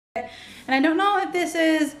And I don't know if this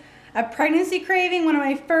is a pregnancy craving, one of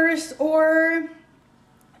my first, or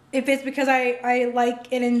if it's because I like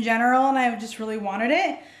it in general and I just really wanted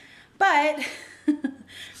it. But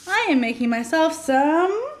I am making myself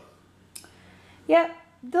some,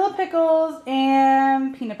 dill pickles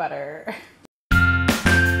and peanut butter.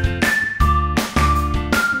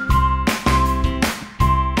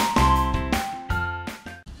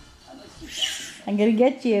 I'm gonna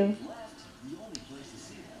get you.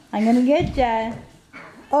 I'm gonna get ya.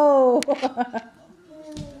 Oh.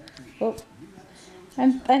 Oh.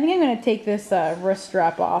 I think I'm gonna take this wrist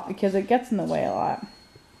strap off because it gets in the way a lot.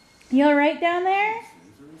 You all right down there?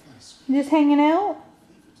 You just hanging out?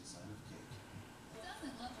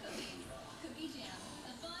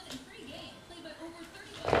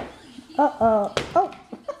 Uh-oh. Oh.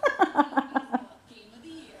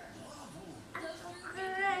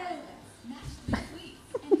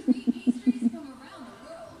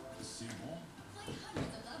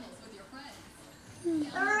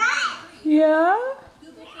 Yeah?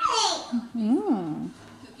 Mm.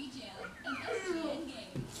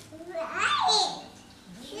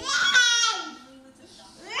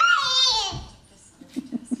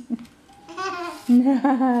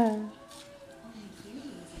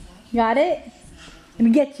 Got it? I'm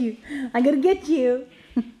gonna get you. I'm gonna get you.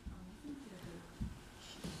 I'm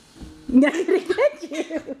gonna get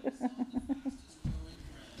you.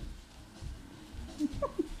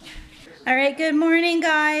 All right, good morning,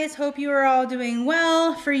 guys. Hope you are all doing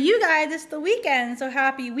well. For you guys, it's the weekend, so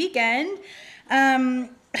happy weekend. Hi.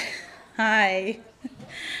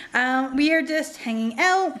 We are just hanging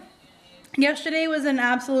out. Yesterday was an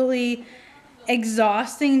absolutely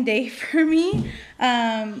exhausting day for me.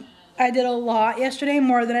 I did a lot yesterday,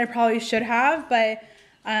 more than I probably should have, but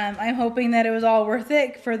I'm hoping that it was all worth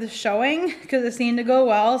it for the showing because it seemed to go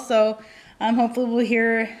well. So hopefully we'll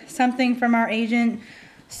hear something from our agent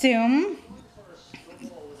soon.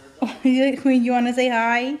 You want to say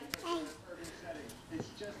hi?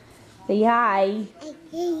 Say hi.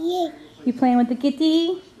 You playing with the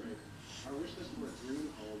kitty?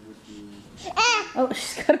 Oh,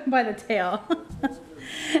 she's got him by the tail.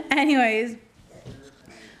 Anyways,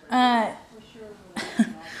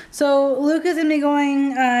 so Luke is gonna be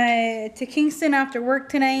going to Kingston after work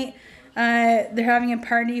tonight. They're having a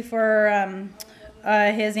party for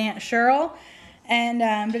his Aunt Cheryl, and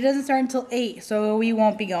but it doesn't start until 8, so we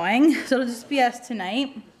won't be going. So it'll just be us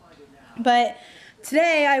tonight. But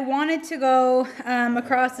today I wanted to go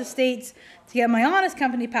across the states to get my Honest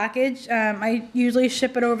Company package. I usually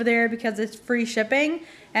ship it over there because it's free shipping,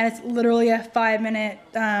 and it's literally a 5-minute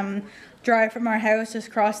drive from our house,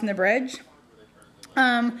 just crossing the bridge.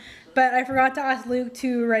 But I forgot to ask Luke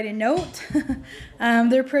to write a note.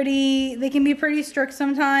 They can be pretty strict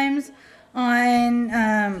sometimes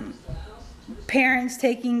on parents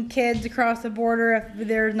taking kids across the border if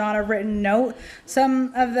there's not a written note.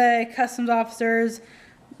 Some of the customs officers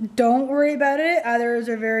don't worry about it. Others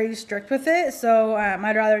are very strict with it. So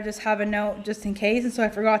I'd rather just have a note just in case. And so I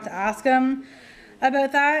forgot to ask him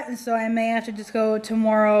about that. And so I may have to just go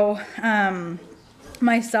tomorrow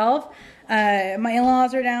myself. My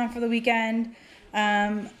in-laws are down for the weekend.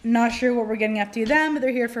 Not sure what we're getting up to them, but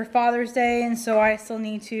they're here for Father's Day. And so I still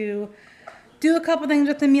need to do a couple things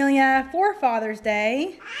with Amelia for Father's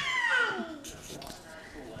Day.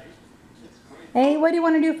 Hey, what do you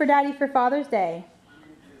want to do for Daddy for Father's Day?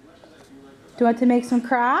 Do you want to make some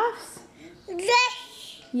crafts?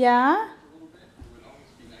 Yes. Yeah?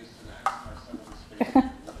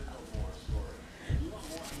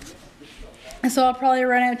 So I'll probably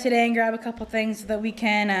run out today and grab a couple things so that we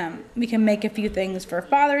can make a few things for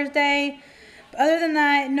Father's Day. But other than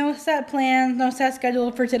that, no set plans, no set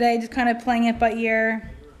schedule for today, just kind of playing it by ear.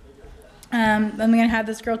 I'm gonna have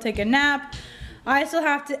this girl take a nap. I still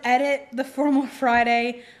have to edit the Formal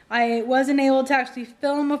Friday. I wasn't able to actually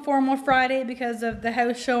film a Formal Friday because of the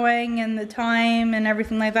house showing and the time and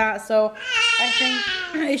everything like that. So I think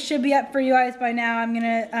it should be up for you guys by now. I'm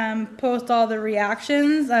gonna post all the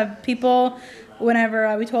reactions of people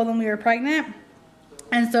whenever we told them we were pregnant.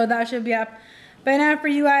 And so that should be up by now for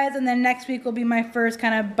you guys. And then next week will be my first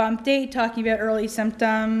kind of bump date, talking about early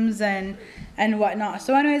symptoms and whatnot.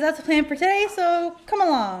 So anyways, that's the plan for today, so come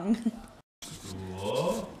along.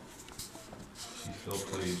 Cool. She still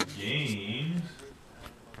plays games.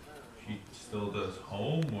 She still does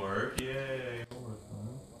homework. Yay.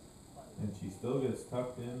 And she still gets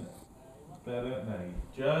tucked in bed at night.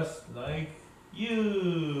 Just like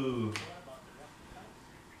you.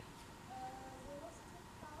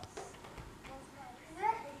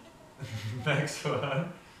 Next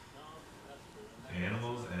one.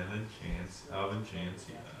 Animals and of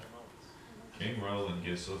Enchantia. King Roland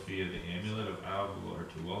gives Sophia the amulet of Algor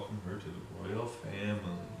to welcome her to the royal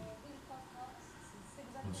family.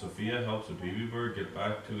 When Sophia helps a baby bird get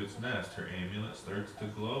back to its nest, her amulet starts to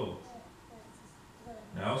glow.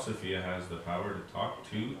 Now Sophia has the power to talk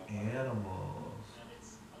to animals.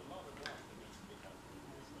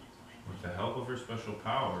 With the help of her special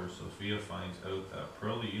powers, Sophia finds out that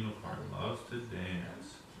Pearl the unicorn loves to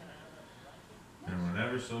dance. And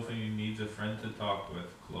whenever Sophie needs a friend to talk with,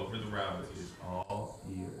 Clover the rabbit is all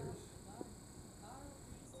ears.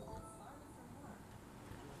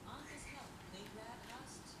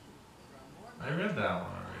 I read that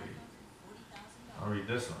one already. I'll read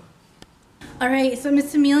this one. Alright, so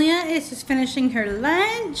Miss Amelia is just finishing her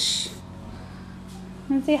lunch.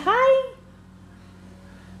 And say hi.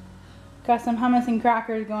 Got some hummus and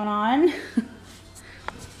crackers going on. And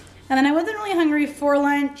then I wasn't really hungry for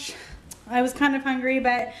lunch. I was kind of hungry,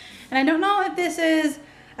 and I don't know if this is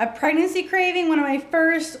a pregnancy craving, one of my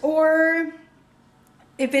first, or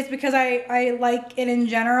if it's because I like it in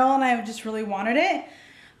general and I just really wanted it.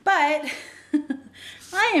 But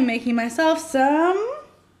I am making myself some,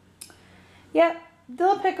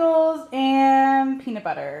 dill pickles and peanut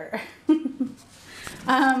butter. Whoop,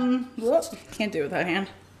 can't do it with that hand.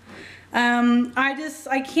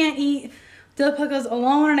 I can't eat dill pickles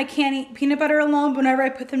alone, and I can't eat peanut butter alone. But whenever I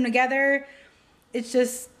put them together, it's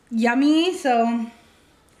just yummy. So,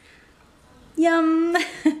 yum.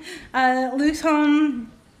 Luke's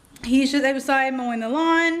home. He's just outside mowing the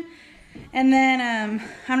lawn, and then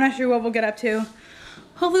I'm not sure what we'll get up to.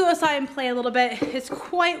 Hopefully we'll outside and play a little bit. It's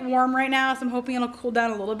quite warm right now, so I'm hoping it'll cool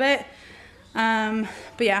down a little bit. But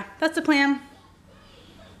yeah, that's the plan.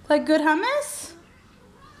 Like good hummus.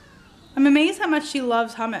 I'm amazed how much she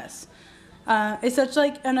loves hummus. It's such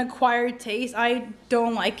like an acquired taste. I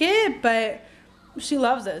don't like it, but she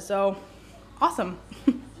loves it, so awesome.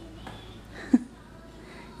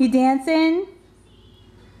 You dancing?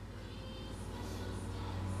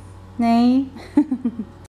 Nay?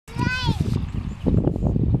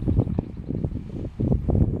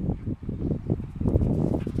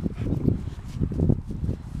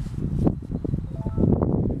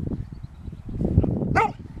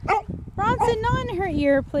 Bronson, not in her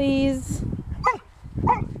ear, please.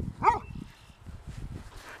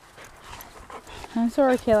 I'm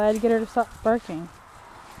sorry, Kayla. I had to get her to stop barking.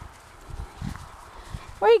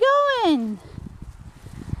 Where are you going?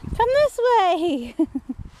 Come this way.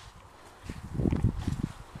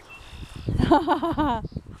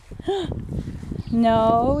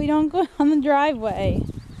 No, we don't go on the driveway.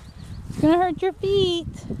 It's gonna hurt your feet.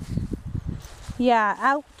 Yeah,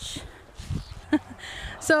 ouch.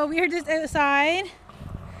 So we are just outside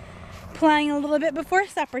playing a little bit before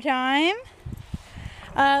supper time.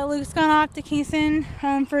 Luke's gone off to Kingston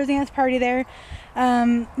for his aunt's party there.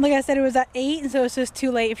 Like I said, it was at 8, and so it's just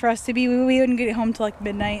too late for us to be. We wouldn't get home till like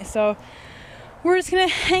midnight, so we're just gonna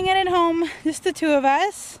hang out at home, just the two of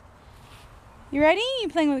us. You ready? You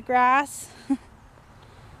playing with grass?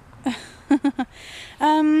 So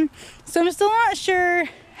I'm still not sure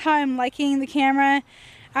how I'm liking the camera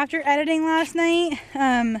after editing last night.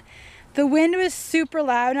 The wind was super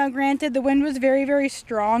loud. Now granted, the wind was very, very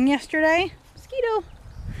strong yesterday. Mosquito.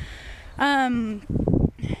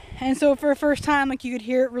 And so for the first time, like you could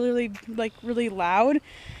hear it really loud.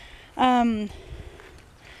 But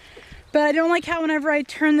I don't like how whenever I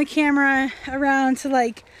turn the camera around to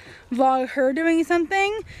like vlog her doing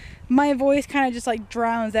something, my voice kind of just like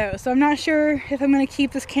drowns out. So I'm not sure if I'm gonna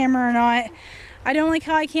keep this camera or not. I don't like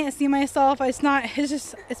how I can't see myself. It's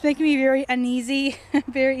making me very uneasy,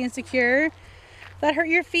 very insecure. That hurt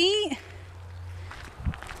your feet?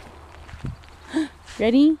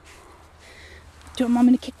 Ready? Do you want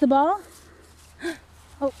Mommy to kick the ball?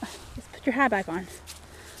 Oh, let's put your hat back on.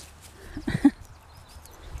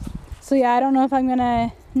 So yeah, I don't know if I'm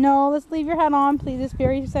gonna... No, let's leave your hat on, please. It's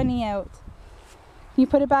very sunny out. Can you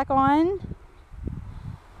put it back on?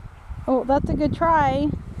 Oh, that's a good try.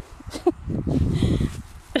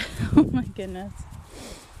 Oh my goodness.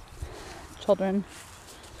 Children.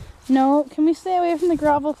 No, can we stay away from the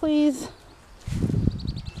gravel, please?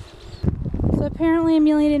 So apparently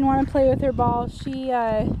Amelia didn't want to play with her ball. She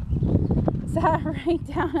sat right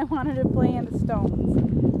down and wanted to play in the stones.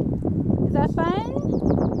 Is that fun?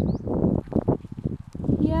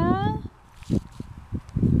 Yeah?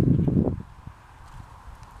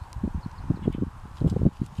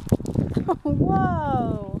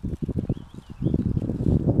 Whoa!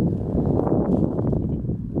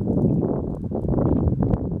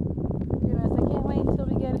 Goodness, I can't wait until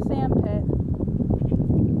we get a sand pit.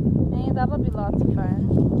 Hey, that'll be lots of fun.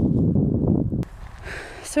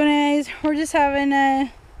 So anyways, we're just having a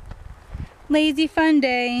lazy fun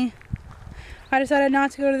day. I decided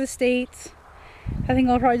not to go to the States. I think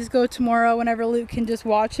I'll probably just go tomorrow whenever Luke can just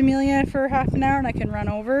watch Amelia for half an hour and I can run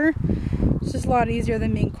over. It's just a lot easier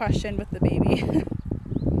than being questioned with the baby.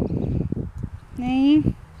 Hey?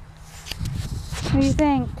 What do you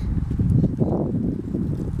think?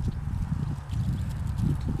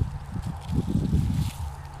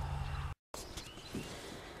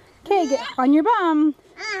 Okay, get on your bum.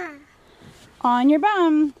 On your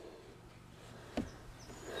bum.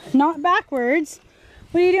 Not backwards.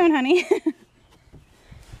 What are you doing, honey?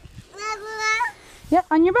 Yep,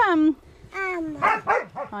 on your bum.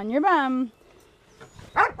 On your bum.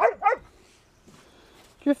 Get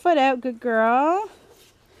your foot out, good girl.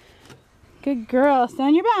 Good girl. Stay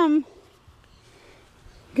on your bum.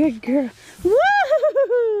 Good girl.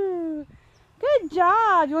 Woo! Good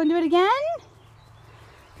job. You want to do it again?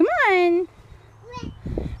 Come on.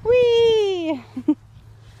 Wee!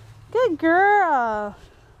 Good girl.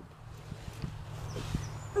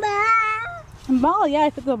 Ball, yeah, I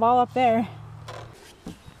put the ball up there.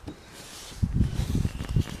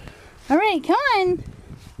 Alright, come on.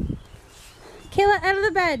 Kayla, out of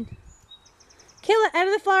the bed. Kayla, out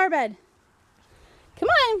of the flower bed. Come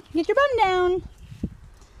on, get your bum down.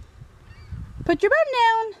 Put your bum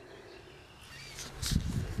down.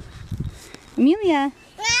 Amelia.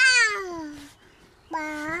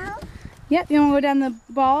 Yep, you want to go down the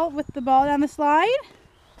ball with the ball down the slide?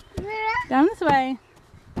 Down this way.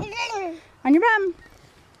 On your bum.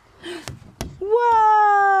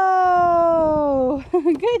 Whoa!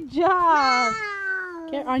 Good job.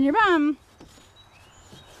 Get on your bum.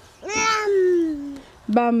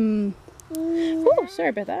 Bum. Oh, sorry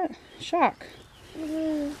about that. Shock.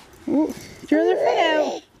 Ooh. Get your other foot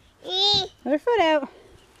out. Other foot out.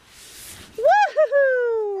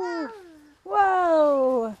 Woohoo!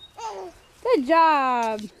 Whoa! Good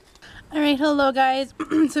job. Alright, hello guys.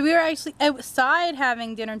 So we were actually outside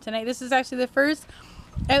having dinner tonight. This is actually the first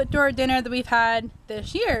outdoor dinner that we've had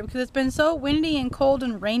this year because it's been so windy and cold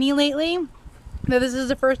and rainy lately that this is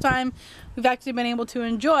the first time we've actually been able to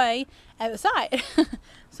enjoy outside.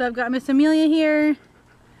 So I've got Miss Amelia here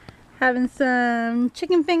having some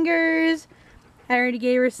chicken fingers. I already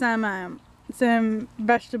gave her some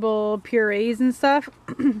vegetable purees and stuff.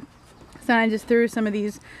 So I just threw some of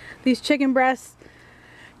these chicken breast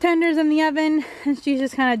tenders in the oven and she's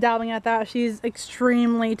just kind of dabbling at that. She's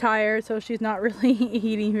extremely tired, so she's not really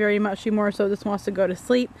eating very much. She more so just wants to go to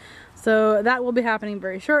sleep. So that will be happening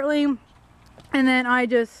very shortly. And then I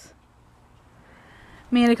just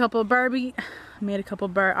made a couple I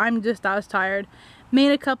was tired.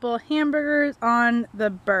 Made a couple hamburgers on the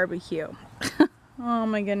barbecue. Oh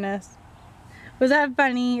my goodness. Was that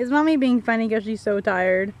funny? Is mommy being funny because she's so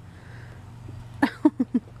tired?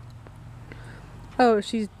 Oh,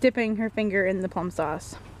 she's dipping her finger in the plum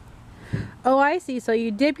sauce. Oh, I see. So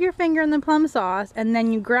you dip your finger in the plum sauce and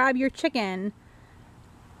then you grab your chicken,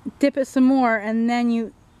 dip it some more, and then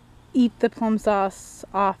you eat the plum sauce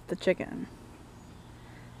off the chicken.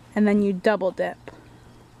 And then you double dip.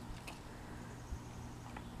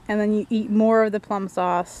 And then you eat more of the plum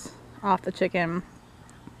sauce off the chicken.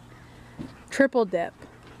 Triple dip.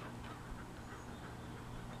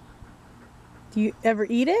 Do you ever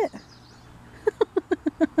eat it?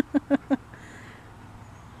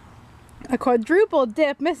 A quadruple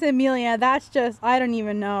dip, Miss Amelia, that's just, I don't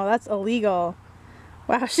even know, that's illegal.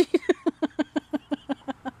 Wow, she...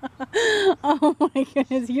 Oh my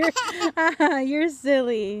goodness, you're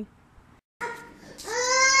silly.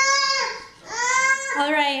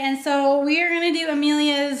 Alright, and so we are going to do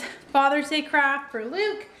Amelia's Father's Day craft for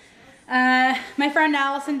Luke. My friend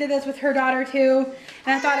Allison did this with her daughter too,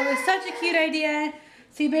 and I thought it was such a cute idea.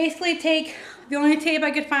 So you basically take, the only tape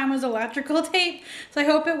I could find was electrical tape, so I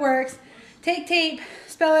hope it works. Take tape,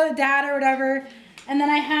 spell out dad or whatever, and then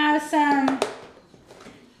I have some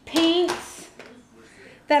paints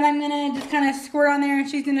that I'm gonna just kind of squirt on there, and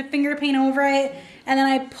she's gonna finger paint over it, and then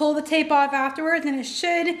I pull the tape off afterwards, and it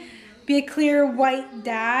should be a clear white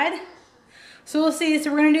dad. So we'll see. So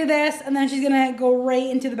we're gonna do this, and then she's gonna go right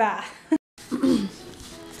into the bath.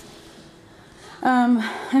 I'm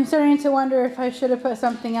starting to wonder if I should have put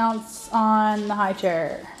something else on the high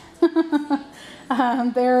chair.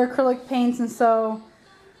 They're acrylic paints, and so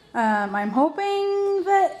I'm hoping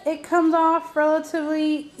that it comes off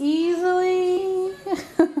relatively easily.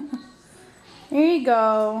 There you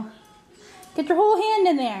go. Get your whole hand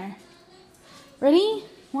in there. Ready?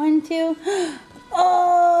 1, 2.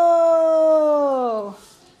 Oh!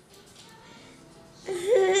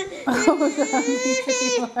 Oh God.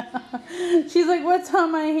 She's like, what's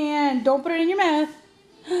on my hand? Don't put it in your mouth.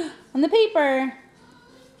 On the paper.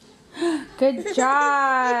 Good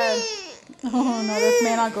job. Oh no, this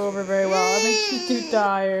may not go over very well. I think she's too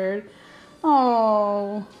tired.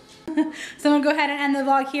 Oh. So I'm gonna go ahead and end the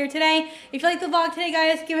vlog here today. If you like the vlog today,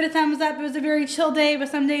 guys, give it a thumbs up. It was a very chill day, but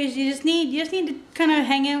some days you just need to kind of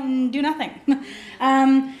hang out and do nothing.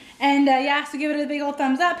 Yeah, so give it a big old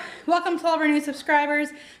thumbs up. Welcome to all of our new subscribers.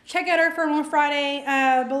 Check out our For More Friday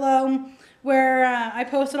below, where I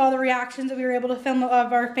posted all the reactions that we were able to film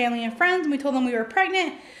of our family and friends, and we told them we were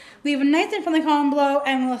pregnant. Leave a nice and friendly comment below,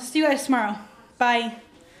 and we'll see you guys tomorrow. Bye. You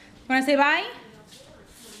want to say bye?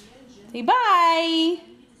 Say bye.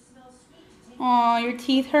 Aw, your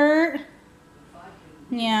teeth hurt?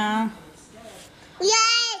 Yeah.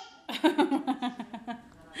 Yay!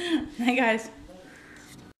 Hi, guys.